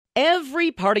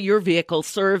Every part of your vehicle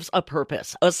serves a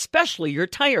purpose, especially your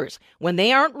tires. When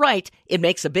they aren't right, it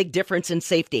makes a big difference in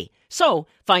safety. So,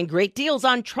 find great deals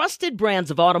on trusted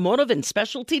brands of automotive and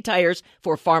specialty tires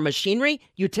for farm machinery,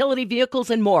 utility vehicles,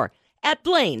 and more at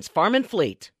Blaine's Farm and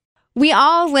Fleet. We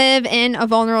all live in a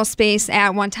vulnerable space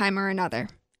at one time or another,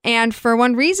 and for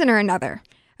one reason or another.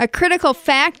 A critical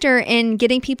factor in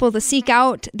getting people to seek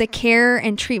out the care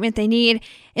and treatment they need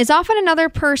is often another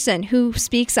person who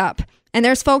speaks up. And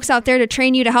there's folks out there to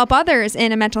train you to help others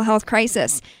in a mental health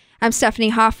crisis. I'm Stephanie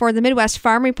Hoff for the Midwest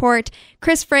Farm Report.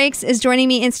 Chris Frakes is joining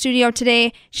me in studio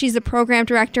today. She's the program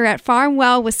director at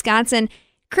FarmWell, Wisconsin.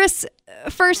 Chris,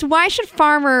 first, why should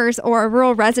farmers or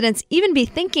rural residents even be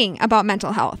thinking about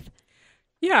mental health?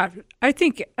 Yeah, I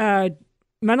think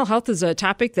mental health is a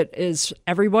topic that is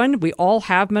everyone. We all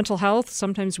have mental health.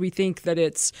 Sometimes we think that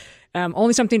it's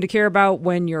only something to care about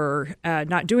when you're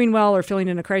not doing well or feeling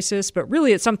in a crisis, but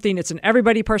really it's an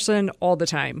everybody person all the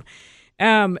time.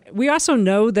 We also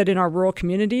know that in our rural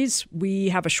communities, we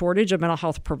have a shortage of mental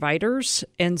health providers.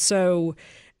 And so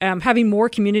having more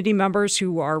community members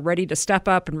who are ready to step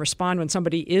up and respond when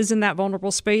somebody is in that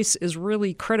vulnerable space is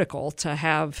really critical to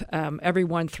have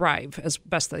everyone thrive as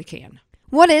best they can.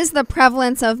 What is the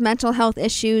prevalence of mental health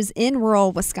issues in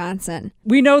rural Wisconsin?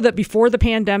 We know that before the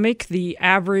pandemic, the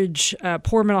average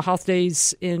poor mental health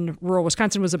days in rural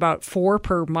Wisconsin was about 4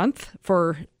 per month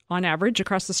on average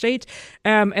across the state.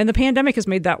 And the pandemic has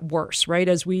made that worse, right?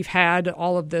 As we've had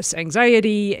all of this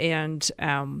anxiety and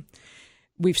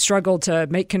we've struggled to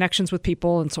make connections with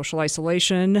people in social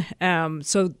isolation.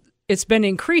 So it's been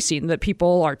increasing that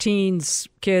people, our teens,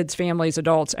 kids, families,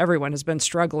 adults, everyone has been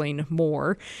struggling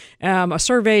more. A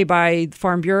survey by the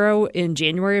Farm Bureau in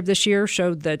January of this year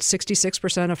showed that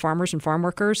 66% of farmers and farm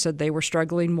workers said they were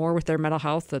struggling more with their mental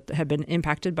health that had been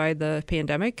impacted by the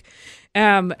pandemic.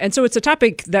 And so it's a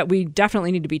topic that we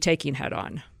definitely need to be taking head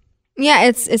on. Yeah,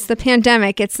 it's the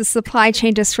pandemic. It's the supply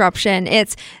chain disruption.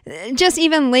 It's just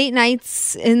even late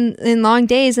nights in long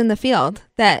days in the field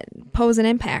that pose an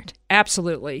impact.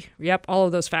 Absolutely. Yep, all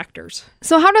of those factors.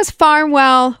 So how does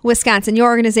FarmWell Wisconsin, your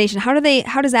organization, how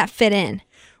does that fit in?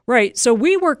 Right. So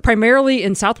we work primarily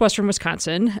in southwestern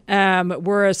Wisconsin.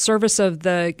 We're a service of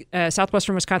the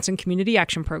Southwestern Wisconsin Community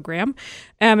Action Program.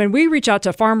 And we reach out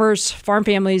to farmers, farm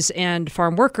families, and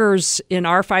farm workers in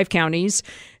our 5 counties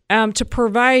to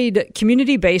provide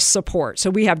community-based support. So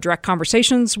we have direct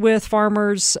conversations with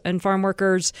farmers and farm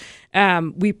workers.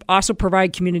 We also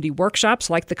provide community workshops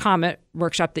like the COMET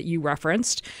workshop that you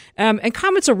referenced. And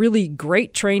COMET's a really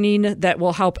great training that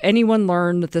will help anyone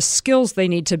learn the skills they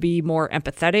need to be more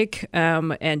empathetic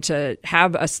and to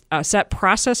have a set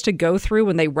process to go through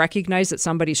when they recognize that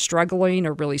somebody's struggling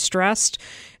or really stressed.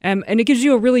 And it gives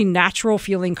you a really natural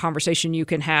feeling conversation you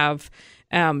can have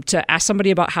to ask somebody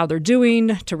about how they're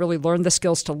doing, to really learn the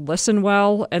skills to listen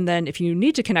well. And then if you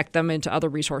need to connect them into other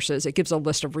resources, it gives a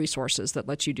list of resources that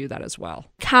lets you do that as well.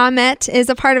 COMET is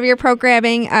a part of your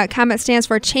programming. COMET stands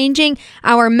for Changing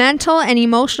Our Mental and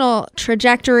Emotional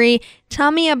Trajectory.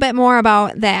 Tell me a bit more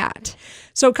about that.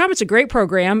 So COMET's a great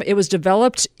program. It was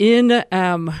developed in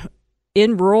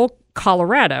rural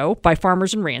Colorado by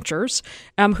farmers and ranchers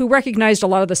who recognized a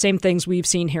lot of the same things we've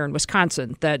seen here in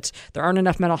Wisconsin, that there aren't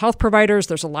enough mental health providers,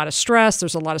 there's a lot of stress,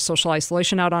 there's a lot of social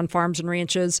isolation out on farms and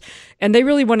ranches, and they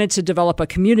really wanted to develop a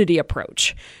community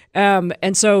approach.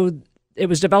 And so it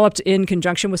was developed in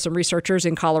conjunction with some researchers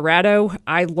in Colorado.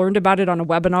 I learned about it on a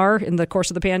webinar in the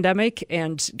course of the pandemic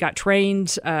and got trained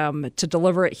to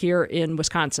deliver it here in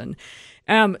Wisconsin.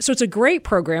 So it's a great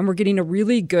program. We're getting a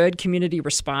really good community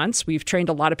response. We've trained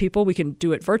a lot of people. We can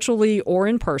do it virtually or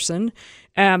in person.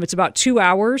 It's about 2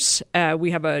 hours.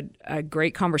 We have a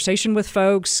great conversation with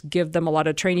folks, give them a lot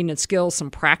of training and skills, some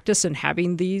practice in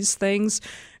having these things,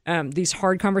 these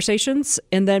hard conversations.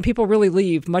 And then people really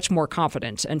leave much more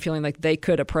confident and feeling like they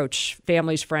could approach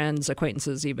families, friends,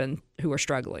 acquaintances even who are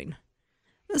struggling.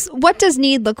 What does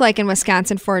need look like in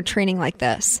Wisconsin for a training like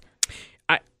this?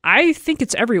 I think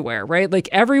it's everywhere, right? Like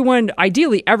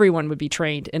ideally everyone would be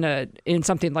trained in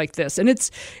something like this. And it's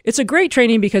a great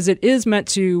training because it is meant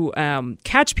to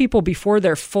catch people before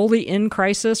they're fully in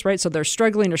crisis, right? So they're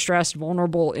struggling or stressed,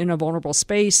 vulnerable in a vulnerable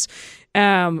space.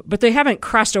 But they haven't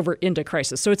crossed over into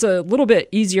crisis. So it's a little bit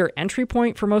easier entry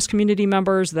point for most community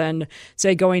members than,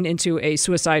 say, going into a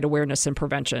suicide awareness and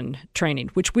prevention training,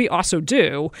 which we also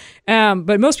do.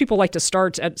 But most people like to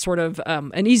start at sort of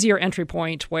an easier entry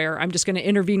point where I'm just going to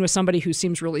intervene with somebody who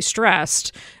seems really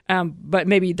stressed, but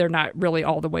maybe they're not really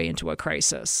all the way into a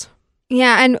crisis.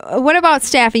 Yeah, and what about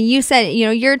staffing? You said,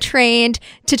 you're trained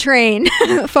to train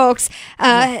folks.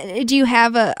 Do you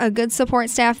have a good support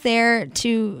staff there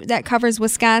that covers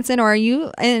Wisconsin, or are you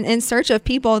in search of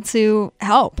people to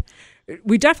help?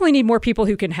 We definitely need more people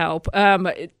who can help.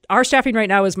 Our staffing right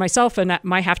now is myself and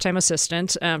my halftime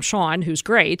assistant, Sean, who's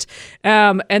great.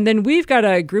 And then we've got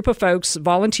a group of folks,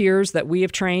 volunteers that we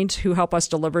have trained who help us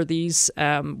deliver these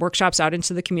workshops out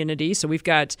into the community. So we've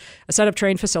got a set of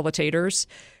trained facilitators.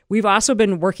 We've also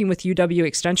been working with UW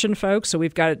Extension folks. So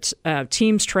we've got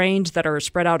teams trained that are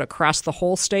spread out across the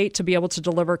whole state to be able to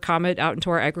deliver COMET out into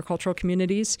our agricultural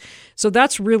communities. So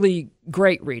that's really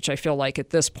great reach, I feel like, at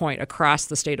this point across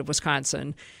the state of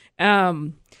Wisconsin.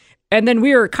 And then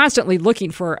we are constantly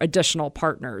looking for additional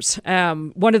partners.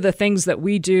 One of the things that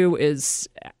we do is,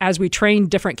 as we train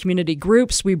different community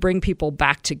groups, we bring people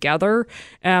back together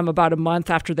about a month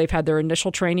after they've had their initial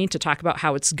training to talk about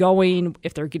how it's going,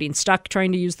 if they're getting stuck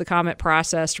trying to use the COMET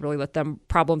process, to really let them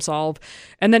problem solve.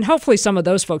 And then hopefully some of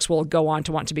those folks will go on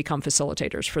to want to become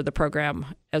facilitators for the program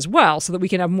as well, so that we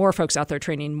can have more folks out there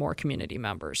training more community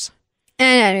members.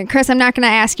 And Chris, I'm not going to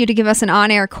ask you to give us an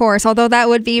on-air course, although that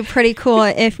would be pretty cool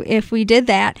if we did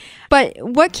that. But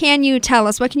what can you tell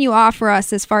us? What can you offer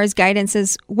us as far as guidance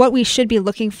as what we should be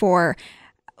looking for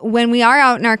when we are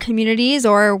out in our communities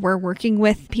or we're working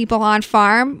with people on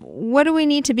farm? What do we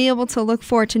need to be able to look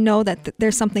for to know that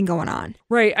there's something going on?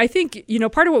 Right. I think,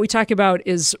 part of what we talk about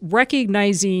is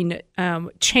recognizing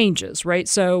changes, right?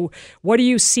 So what do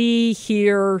you see,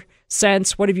 hear,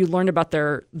 sense? What have you learned about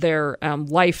their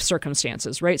life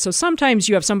circumstances, right? So sometimes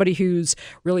you have somebody who's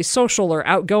really social or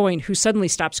outgoing who suddenly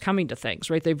stops coming to things,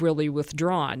 right? They've really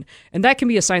withdrawn. And that can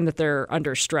be a sign that they're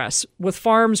under stress. With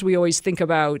farms, we always think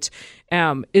about,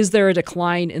 is there a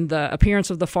decline in the appearance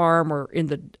of the farm or in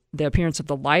the appearance of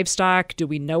the livestock? Do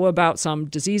we know about some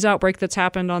disease outbreak that's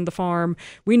happened on the farm?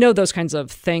 We know those kinds of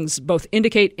things both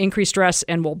indicate increased stress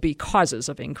and will be causes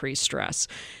of increased stress.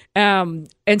 And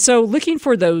so looking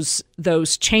for those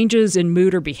changes in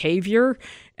mood or behavior,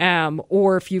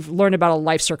 or if you've learned about a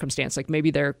life circumstance, like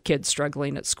maybe their kid's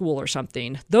struggling at school or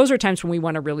something, those are times when we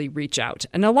want to really reach out.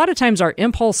 And a lot of times our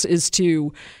impulse is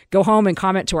to go home and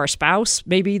comment to our spouse,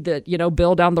 maybe that,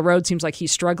 Bill down the road seems like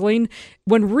he's struggling,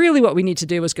 when really what we need to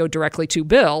do is go directly to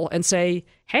Bill and say,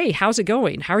 hey, how's it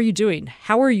going? How are you doing?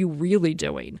 How are you really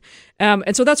doing?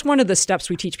 And so that's one of the steps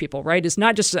we teach people, right? Is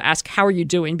not just to ask, how are you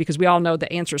doing? Because we all know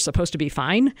the answer is supposed to be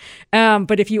fine.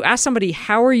 But if you ask somebody,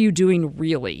 how are you doing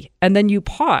really? And then you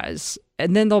pause,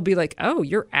 and then they'll be like, oh,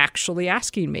 you're actually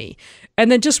asking me.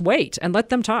 And then just wait and let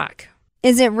them talk.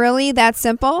 Is it really that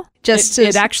simple?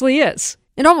 It actually is.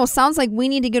 It almost sounds like we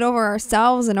need to get over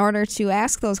ourselves in order to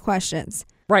ask those questions.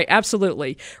 Right,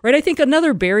 absolutely. Right, I think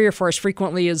another barrier for us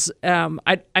frequently is, I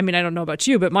don't know about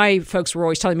you, but my folks were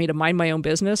always telling me to mind my own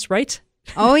business, right?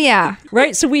 Oh, yeah.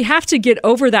 Right, so we have to get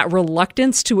over that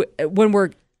reluctance to, when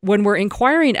we're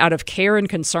inquiring out of care and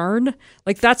concern,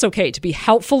 like that's okay. To be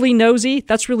helpfully nosy,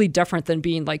 that's really different than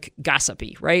being like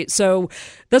gossipy, right? So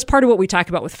that's part of what we talk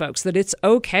about with folks, that it's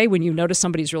okay when you notice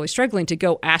somebody's really struggling to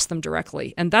go ask them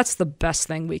directly. And that's the best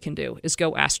thing we can do, is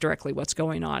go ask directly what's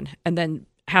going on and then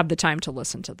have the time to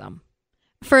listen to them.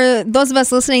 For those of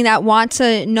us listening that want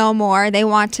to know more, they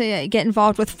want to get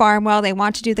involved with Farmwell, they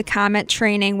want to do the COMET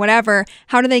training, whatever,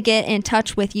 how do they get in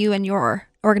touch with you and your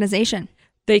organization?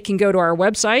 They can go to our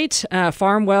website,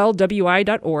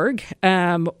 farmwellwi.org,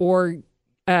 or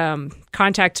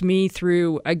contact me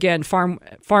through, again,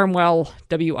 farmwellwi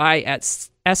at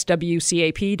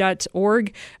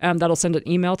swcap.org. That'll send an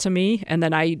email to me. And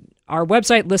then our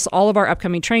website lists all of our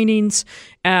upcoming trainings.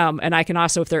 And I can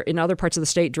also, if they're in other parts of the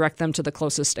state, direct them to the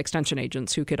closest extension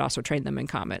agents who could also train them in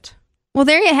COMET. Well,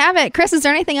 there you have it. Chris, is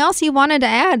there anything else you wanted to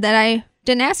add that I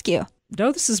didn't ask you?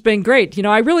 No, this has been great.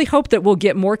 I really hope that we'll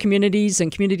get more communities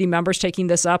and community members taking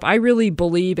this up. I really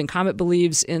believe, and COMET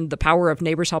believes, in the power of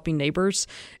neighbors helping neighbors,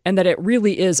 and that it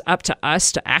really is up to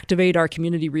us to activate our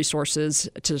community resources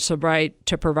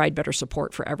to provide better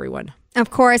support for everyone. Of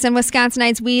course, and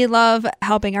Wisconsinites, we love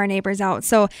helping our neighbors out.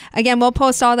 So again, we'll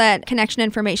post all that connection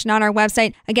information on our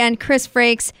website. Again, Chris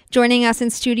Frakes joining us in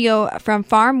studio from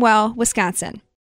Farmwell, Wisconsin.